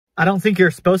I don't think you're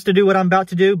supposed to do what I'm about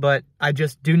to do, but I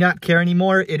just do not care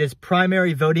anymore. It is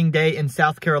primary voting day in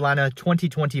South Carolina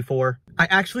 2024. I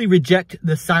actually reject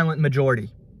the silent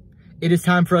majority. It is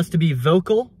time for us to be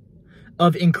vocal,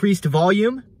 of increased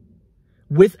volume,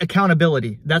 with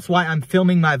accountability. That's why I'm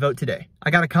filming my vote today.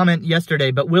 I got a comment yesterday,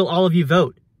 but will all of you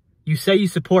vote? You say you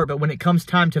support, but when it comes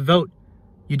time to vote,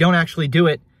 you don't actually do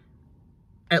it.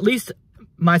 At least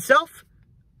myself,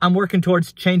 I'm working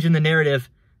towards changing the narrative.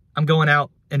 I'm going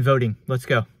out and voting. Let's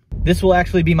go. This will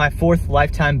actually be my 4th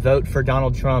lifetime vote for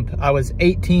Donald Trump. I was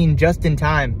 18 just in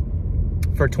time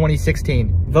for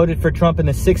 2016. Voted for Trump in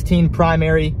the 16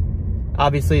 primary,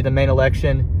 obviously the main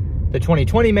election, the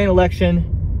 2020 main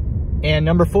election, and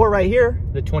number 4 right here,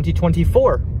 the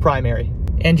 2024 primary.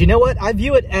 And you know what? I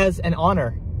view it as an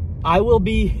honor. I will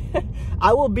be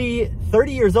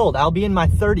 30 years old. I'll be in my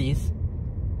 30s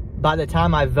by the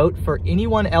time I vote for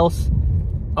anyone else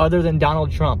other than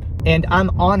Donald Trump. And I'm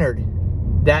honored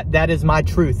that that is my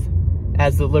truth,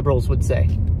 as the liberals would say.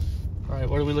 All right,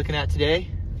 what are we looking at today?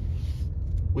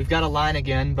 We've got a line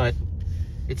again, but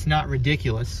it's not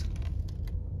ridiculous,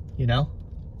 you know?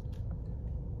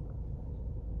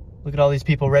 Look at all these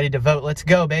people ready to vote. Let's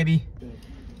go, baby.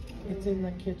 It's in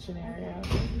the kitchen area.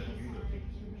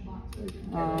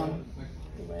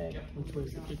 Which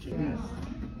was the kitchen?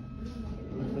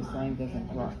 If the sign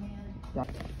doesn't work.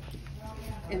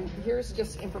 And here's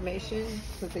just information,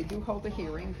 because they do hold a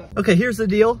hearing. But okay, here's the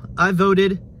deal. I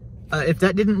voted. If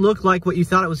that didn't look like what you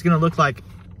thought it was going to look like,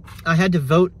 I had to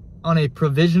vote on a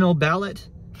provisional ballot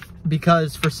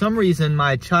because for some reason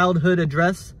my childhood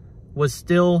address was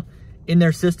still in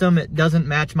their system. It doesn't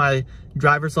match my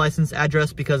driver's license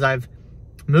address because I've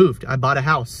moved. I bought a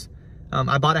house.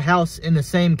 I bought a house in the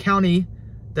same county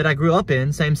that I grew up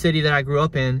in, same city that I grew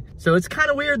up in. So it's kind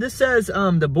of weird. This says,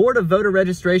 the Board of Voter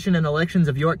Registration and Elections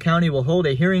of York County will hold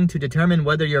a hearing to determine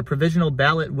whether your provisional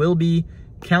ballot will be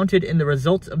counted in the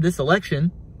results of this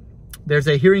election. There's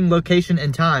a hearing location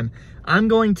and time. I'm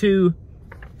going to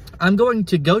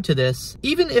go to this,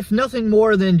 even if nothing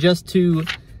more than just to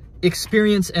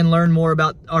experience and learn more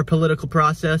about our political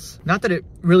process. Not that it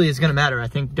really is going to matter. I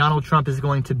think Donald Trump is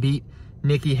going to beat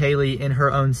Nikki Haley in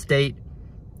her own state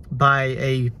by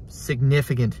a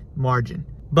significant margin.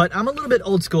 But I'm a little bit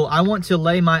old school. I want to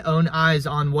lay my own eyes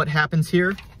on what happens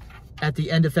here at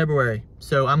the end of February.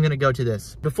 So I'm gonna go to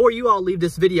this. Before you all leave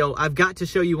this video, I've got to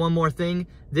show you one more thing.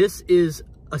 This is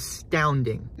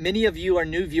astounding. Many of you are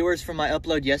new viewers from my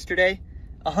upload yesterday.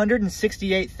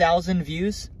 168,000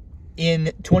 views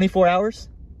in 24 hours.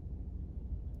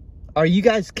 Are you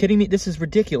guys kidding me? This is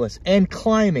ridiculous and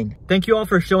climbing. Thank you all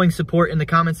for showing support in the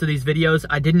comments of these videos.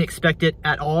 I didn't expect it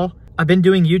at all. I've been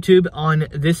doing YouTube on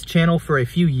this channel for a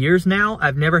few years now.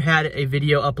 I've never had a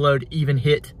video upload even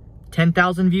hit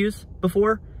 10,000 views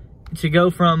before. To go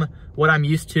from what I'm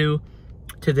used to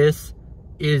this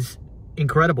is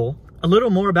incredible. A little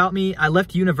more about me. I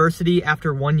left university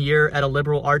after 1 year at a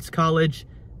liberal arts college.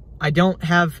 I don't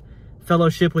have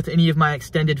fellowship with any of my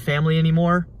extended family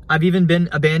anymore. I've even been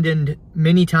abandoned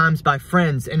many times by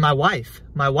friends, and my wife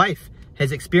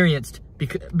has experienced,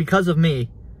 because of me,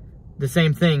 the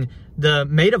same thing. The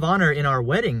maid of honor in our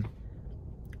wedding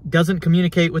doesn't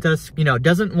communicate with us, you know,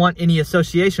 doesn't want any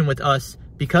association with us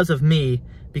because of me,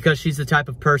 because she's the type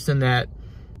of person that,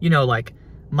 you know, like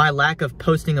my lack of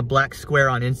posting a black square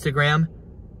on Instagram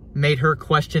made her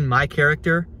question my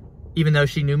character, even though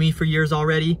she knew me for years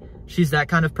already. She's that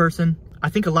kind of person. I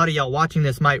think a lot of y'all watching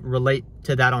this might relate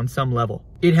to that on some level.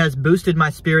 It has boosted my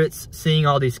spirits seeing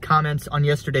all these comments on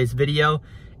yesterday's video,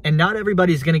 and not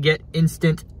everybody's gonna get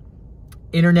instant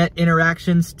internet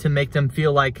interactions to make them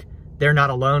feel like they're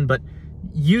not alone, but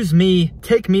use me,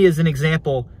 take me as an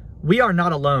example. We are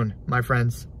not alone, my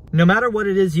friends. No matter what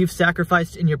it is you've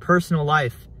sacrificed in your personal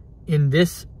life in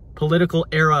this political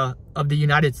era of the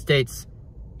United States,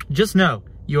 just know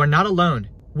you are not alone.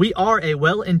 We are a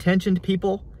well-intentioned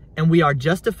people, and we are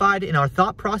justified in our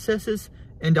thought processes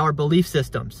and our belief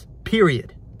systems,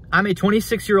 period. I'm a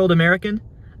 26-year-old American.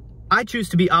 I choose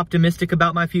to be optimistic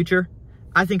about my future.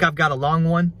 I think I've got a long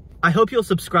one. I hope you'll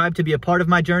subscribe to be a part of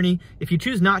my journey. If you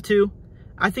choose not to,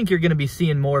 I think you're gonna be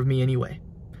seeing more of me anyway.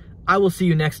 I will see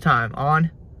you next time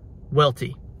on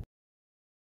Welty.